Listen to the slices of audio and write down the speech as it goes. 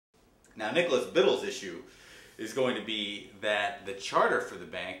Now, Nicholas Biddle's issue is going to be that the charter for the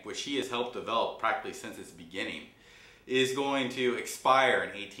bank, which he has helped develop practically since its beginning, is going to expire in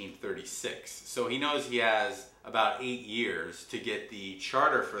 1836. So he knows he has about 8 years to get the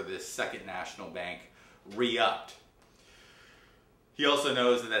charter for this Second National Bank re-upped. He also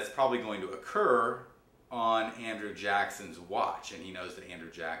knows that that's probably going to occur on Andrew Jackson's watch, and he knows that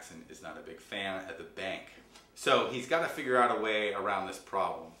Andrew Jackson is not a big fan of the bank. So he's got to figure out a way around this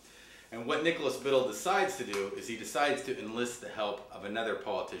problem. And what Nicholas Biddle decides to do is he decides to enlist the help of another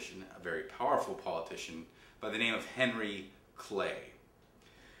politician, a very powerful politician, by the name of Henry Clay.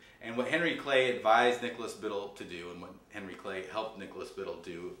 And what Henry Clay advised Nicholas Biddle to do, and what Henry Clay helped Nicholas Biddle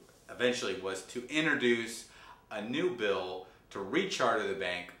do eventually, was to introduce a new bill to recharter the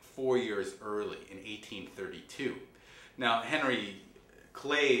bank 4 years early in 1832. Now, Henry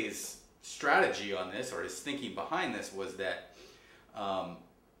Clay's strategy on this, or his thinking behind this, was that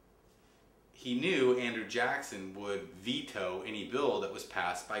he knew Andrew Jackson would veto any bill that was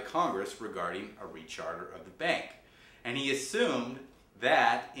passed by Congress regarding a recharter of the bank. And he assumed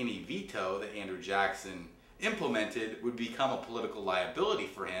that any veto that Andrew Jackson implemented would become a political liability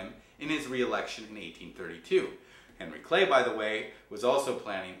for him in his re-election in 1832. Henry Clay, by the way, was also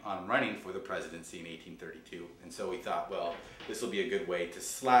planning on running for the presidency in 1832. And so he thought, well, this will be a good way to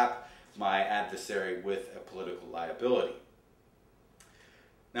slap my adversary with a political liability.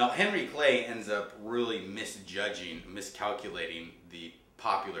 Now, Henry Clay ends up really miscalculating the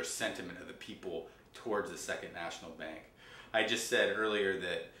popular sentiment of the people towards the Second National Bank. I just said earlier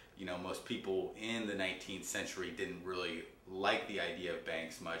that, most people in the 19th century didn't really like the idea of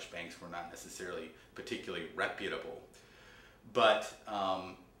banks much. Banks were not necessarily particularly reputable. But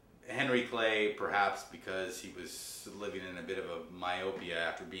Henry Clay, perhaps because he was living in a bit of a myopia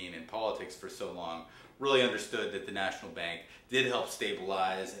after being in politics for so long, really understood that the National Bank did help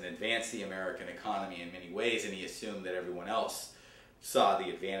stabilize and advance the American economy in many ways, and he assumed that everyone else saw the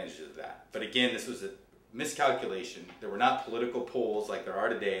advantages of that. But again, this was a miscalculation. There were not political polls like there are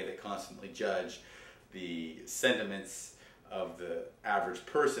today that constantly judge the sentiments of the average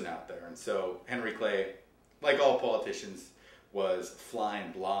person out there. And so Henry Clay, like all politicians, was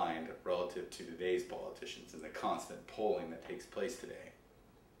flying blind relative to today's politicians and the constant polling that takes place today.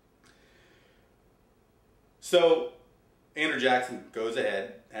 So Andrew Jackson goes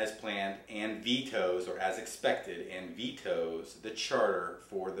ahead as planned and vetoes, or as expected, and vetoes the charter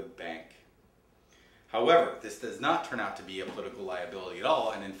for the bank. However, this does not turn out to be a political liability at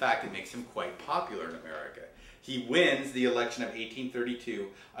all, and in fact it makes him quite popular in America. He wins the election of 1832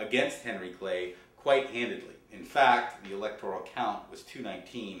 against Henry Clay quite handedly. In fact, the electoral count was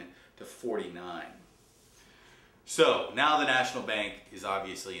 219 to 49. So now the National Bank is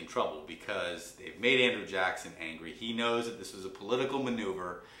obviously in trouble because they've made Andrew Jackson angry. He knows that this was a political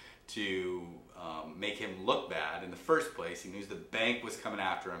maneuver to make him look bad in the first place. He knew the bank was coming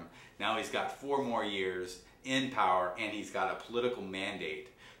after him. Now he's got 4 more years in power, and he's got a political mandate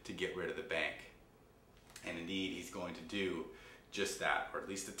to get rid of the bank. And indeed, he's going to do just that, or at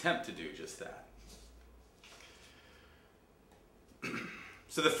least attempt to do just that.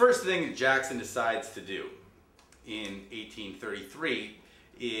 So the first thing that Jackson decides to do in 1833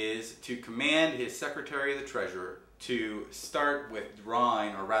 is to command his Secretary of the Treasury to start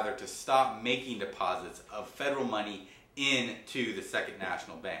withdrawing, or rather to stop making deposits of federal money into the Second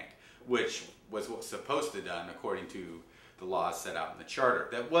National Bank, which was what was supposed to be done according to the laws set out in the charter.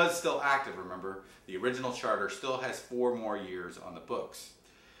 That was still active, remember. The original charter still has 4 more years on the books.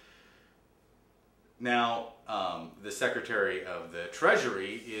 Now, the Secretary of the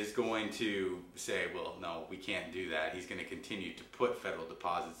Treasury is going to say, well, no, we can't do that. He's going to continue to put federal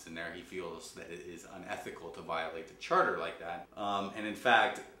deposits in there. He feels that it is unethical to violate the charter like that. And in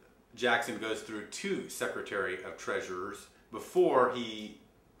fact, Jackson goes through 2 Secretary of Treasurers before he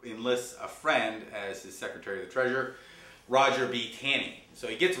enlists a friend as his Secretary of the Treasury, Roger B. Taney. So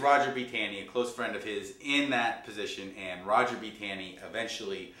he gets Roger B. Taney, a close friend of his, in that position, and Roger B. Taney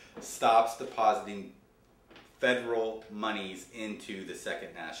eventually stops depositing federal monies into the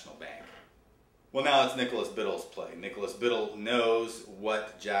Second National Bank. Well, now it's Nicholas Biddle's play. Nicholas Biddle knows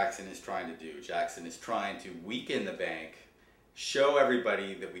what Jackson is trying to do. Jackson is trying to weaken the bank, show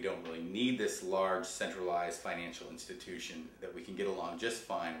everybody that we don't really need this large centralized financial institution, that we can get along just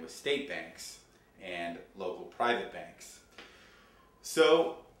fine with state banks and local private banks.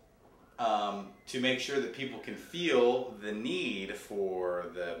 So to make sure that people can feel the need for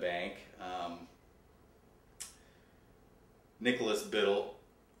the bank, Nicholas Biddle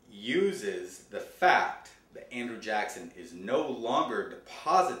uses the fact that Andrew Jackson is no longer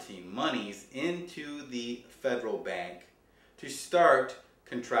depositing monies into the federal bank to start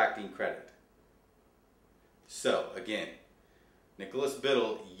contracting credit. So again, Nicholas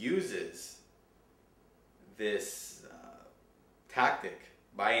Biddle uses this tactic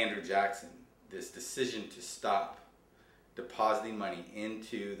by Andrew Jackson, this decision to stop depositing money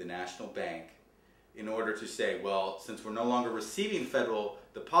into the national bank in order to say, well, since we're no longer receiving federal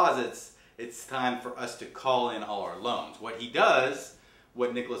deposits, it's time for us to call in all our loans. What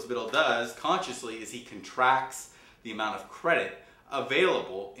Nicholas Biddle does consciously is he contracts the amount of credit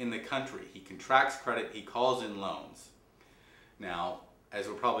available in the country. He contracts credit, he calls in loans. Now, as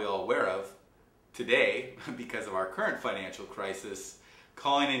we're probably all aware of, today, because of our current financial crisis,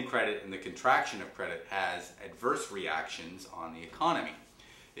 calling in credit and the contraction of credit has adverse reactions on the economy.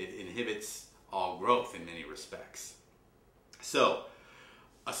 It inhibits all growth in many respects. So,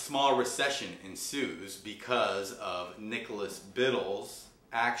 a small recession ensues because of Nicholas Biddle's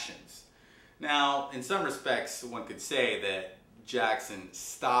actions. Now, in some respects, one could say that Jackson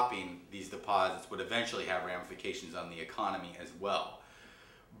stopping these deposits would eventually have ramifications on the economy as well.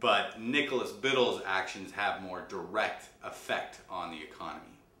 But Nicholas Biddle's actions have more direct effect on the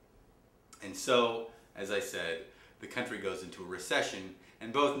economy. And so, as I said, the country goes into a recession,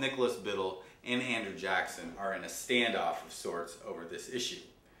 and both Nicholas Biddle and Andrew Jackson are in a standoff of sorts over this issue.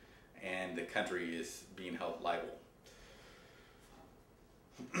 And the country is being held liable.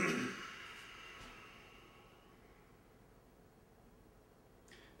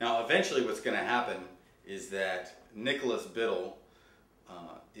 Now, eventually what's going to happen is that Nicholas Biddle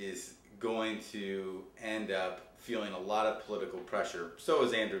is going to end up feeling a lot of political pressure. So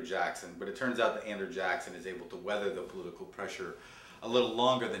is Andrew Jackson, but it turns out that Andrew Jackson is able to weather the political pressure a little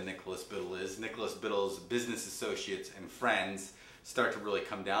longer than Nicholas Biddle is. Nicholas Biddle's business associates and friends start to really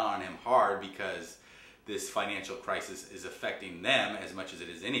come down on him hard because this financial crisis is affecting them as much as it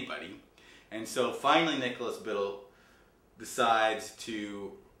is anybody. And so finally Nicholas Biddle decides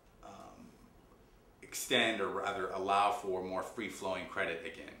to extend, or rather allow for, more free-flowing credit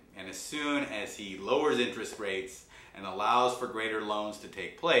again. And as soon as he lowers interest rates and allows for greater loans to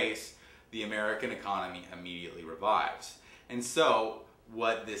take place, the American economy immediately revives. And so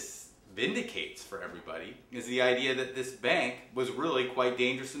what this vindicates for everybody is the idea that this bank was really quite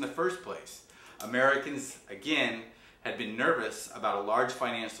dangerous in the first place. Americans, again, had been nervous about a large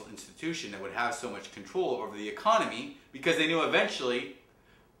financial institution that would have so much control over the economy because they knew eventually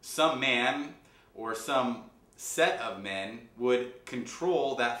some man or some set of men would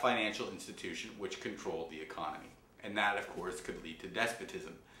control that financial institution which controlled the economy. And that, of course, could lead to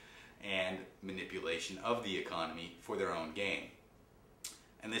despotism and manipulation of the economy for their own gain.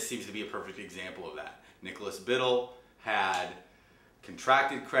 And this seems to be a perfect example of that. Nicholas Biddle had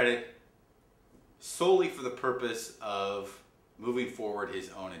contracted credit solely for the purpose of moving forward his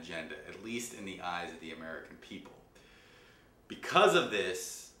own agenda, at least in the eyes of the American people. Because of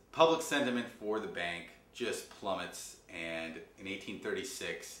this, public sentiment for the bank just plummets, and in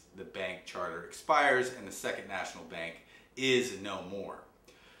 1836 the bank charter expires and the Second National Bank is no more.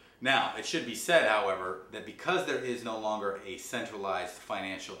 Now, it should be said, however, that because there is no longer a centralized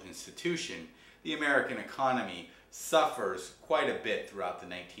financial institution, the American economy suffers quite a bit throughout the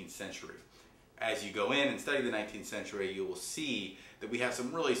 19th century. As you go in and study the 19th century, you will see that we have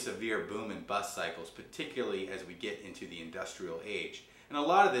some really severe boom and bust cycles, particularly as we get into the industrial age. And a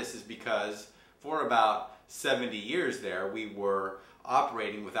lot of this is because for about 70 years there, we were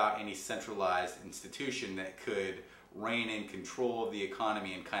operating without any centralized institution that could rein in control of the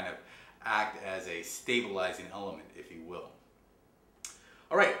economy and kind of act as a stabilizing element, if you will.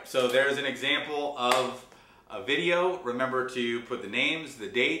 All right, so there's an example of a video. Remember to put the names, the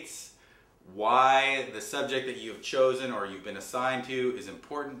dates, why the subject that you've chosen or you've been assigned to is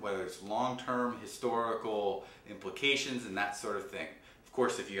important, whether it's long-term historical implications and that sort of thing. Of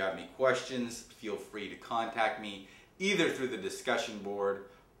course, if you have any questions, feel free to contact me either through the discussion board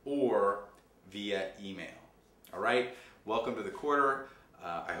or via email. All right, welcome to the quarter.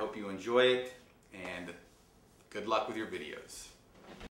 I hope you enjoy it, and good luck with your videos.